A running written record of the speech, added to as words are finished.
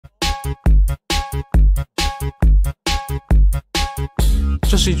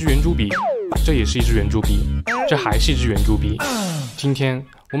这是一支圆珠笔，这也是一支圆珠笔，这还是一支圆珠笔。今天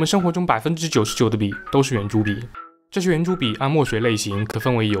我们生活中99%的笔都是圆珠笔。这些圆珠笔按墨水类型可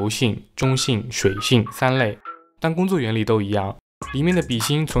分为油性、中性、水性3类，但工作原理都一样。里面的笔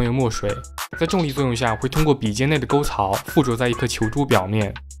芯存有墨水，在重力作用下会通过笔尖内的沟槽附着在一颗球珠表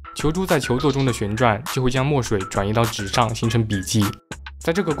面，球珠在球座中的旋转就会将墨水转移到纸上，形成笔迹。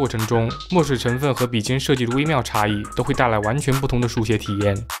在这个过程中，墨水成分和笔尖设计的微妙差异都会带来完全不同的书写体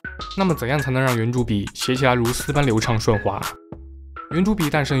验。那么怎样才能让圆珠笔写起来如丝般流畅顺滑？圆珠笔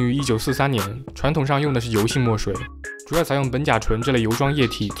诞生于1943年，传统上用的是油性墨水，主要采用苯甲醇这类油状液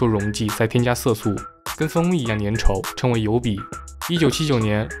体做溶剂，再添加色素，跟蜂蜜一样粘稠，称为油笔。1979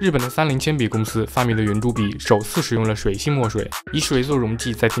年，日本的三菱铅笔公司发明的圆珠笔首次使用了水性墨水，以水做溶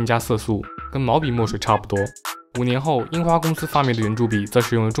剂，再添加色素，跟毛笔墨水差不多。5年后，樱花公司发明的圆珠笔则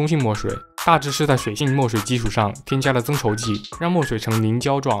使用了中性墨水，大致是在水性墨水基础上添加了增稠剂，让墨水呈凝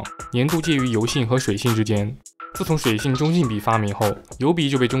胶状，粘度介于油性和水性之间。自从水性中性笔发明后，油笔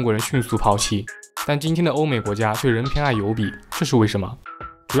就被中国人迅速抛弃，但今天的欧美国家却仍偏爱油笔，这是为什么？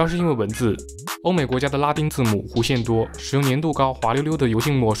主要是因为文字。欧美国家的拉丁字母弧线多，使用粘度高、滑溜溜的油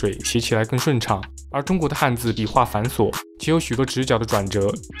性墨水写起来更顺畅，而中国的汉字笔画繁琐，且有许多直角的转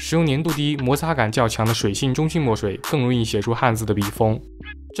折，使用粘度低、摩擦感较强的水性中性墨水更容易写出汉字的笔锋。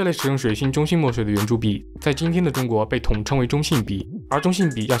这类使用水性中性墨水的圆珠笔，在今天的中国被统称为中性笔，而中性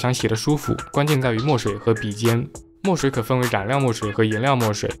笔要想写得舒服，关键在于墨水和笔尖。墨水可分为染料墨水和颜料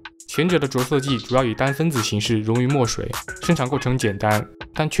墨水，前者的着色剂主要以单分子形式溶于墨水，生产过程简单，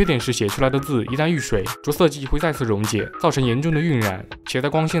但缺点是写出来的字一旦遇水，着色剂会再次溶解，造成严重的晕染，且在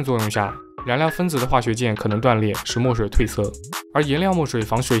光线作用下，染料分子的化学键可能断裂，使墨水褪色。而颜料墨水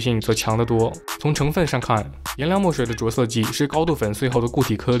防水性则强得多。从成分上看，颜料墨水的着色剂是高度粉碎后的固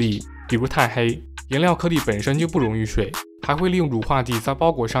体颗粒，比如钛黑。颜料颗粒本身就不溶于水，还会利用乳化剂再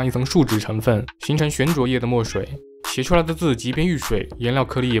包裹上一层树脂成分，形成悬着液的墨水。写出来的字即便遇水，颜料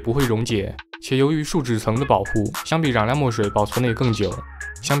颗粒也不会溶解，且由于树脂层的保护，相比染料墨水保存的也更久。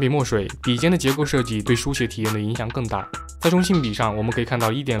相比墨水，笔尖的结构设计对书写体验的影响更大。在中性笔上，我们可以看到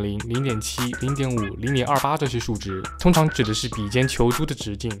 1.0、0.7、0.5、0.28 这些数值，通常指的是笔尖球珠的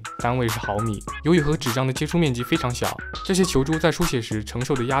直径，单位是毫米。由于和纸张的接触面积非常小，这些球珠在书写时承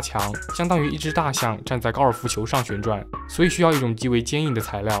受的压强，相当于一只大象站在高尔夫球上旋转，所以需要一种极为坚硬的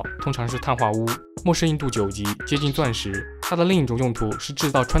材料，通常是碳化钨，墨氏硬度9级，接近钻石。它的另一种用途是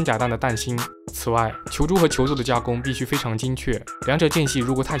制造穿甲弹的弹芯。此外，球珠和球座的加工必须非常精确，两者间隙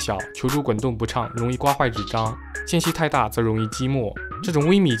如果太小，球珠滚动不畅，容易刮坏纸张；间隙太大，则容易积墨。这种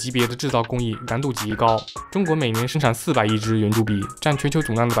微米级别的制造工艺难度极高。中国每年生产400亿支圆珠笔，占全球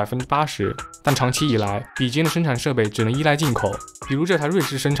总量的80%，但长期以来，笔尖的生产设备只能依赖进口。比如这台瑞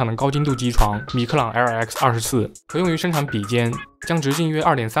士生产的高精度机床米克朗 LX24，可用于生产笔尖，将直径约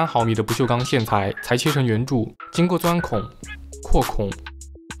 2.3 毫米的不锈钢线材裁切成圆柱，经过钻孔、扩孔、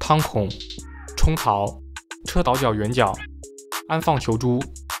汤孔、冲槽、车倒角圆角、安放球珠、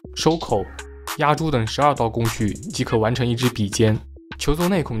收口、压珠等12道工序，即可完成一支笔尖。球座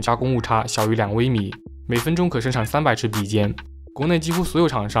内孔加工误差小于2微米，每分钟可生产300支笔尖。国内几乎所有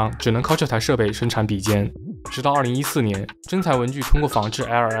厂商只能靠这台设备生产笔尖。直到2014年，真材文具通过仿制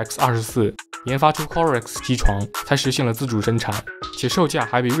LX24，研发出 Corex 机床，才实现了自主生产，且售价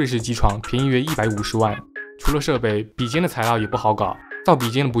还比瑞士机床便宜约150万。除了设备，笔尖的材料也不好搞。造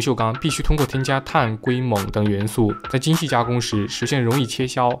笔尖的不锈钢必须通过添加碳、硅、锰等元素，在精细加工时实现容易切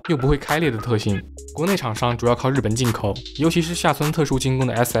削又不会开裂的特性。国内厂商主要靠日本进口，尤其是下村特殊精工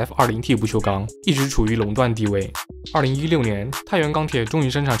的 SF20T 不锈钢一直处于垄断地位。2016年，太原钢铁终于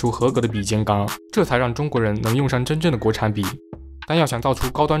生产出合格的笔尖钢，这才让中国人能用上真正的国产笔。但要想造出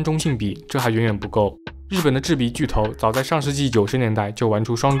高端中性笔，这还远远不够。日本的制笔巨头早在上世纪90年代就玩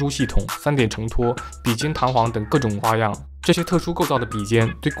出双珠系统、3点承托、笔尖弹簧等各种花样。这些特殊构造的笔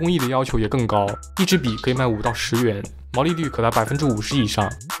尖对工艺的要求也更高，一支笔可以卖5到10元，毛利率可达 50% 以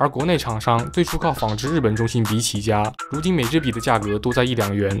上。而国内厂商最初靠仿制日本中性笔起家，如今每支笔的价格都在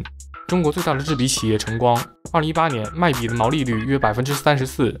1-2元。中国最大的制笔企业晨光，2018年卖笔的毛利率约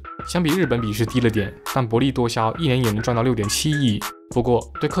 34%， 相比日本笔是低了点，但薄利多销，一年也能赚到 6.7亿。不过，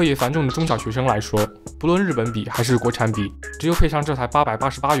对课业繁重的中小学生来说，不论日本笔还是国产笔，只有配上这台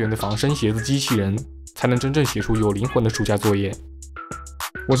888元的仿生写字机器人，才能真正写出有灵魂的暑假作业。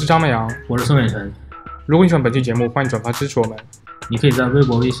我是张美阳，我是宋远成。如果你喜欢本期节目，欢迎转发支持我们。你可以在微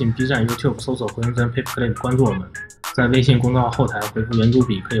博、微信、B 站、YouTube 搜索回形针PaperClip 关注我们，在微信公众号后台回复圆珠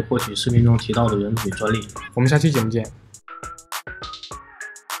笔，可以获取视频中提到的圆珠笔专利。我们下期节目见。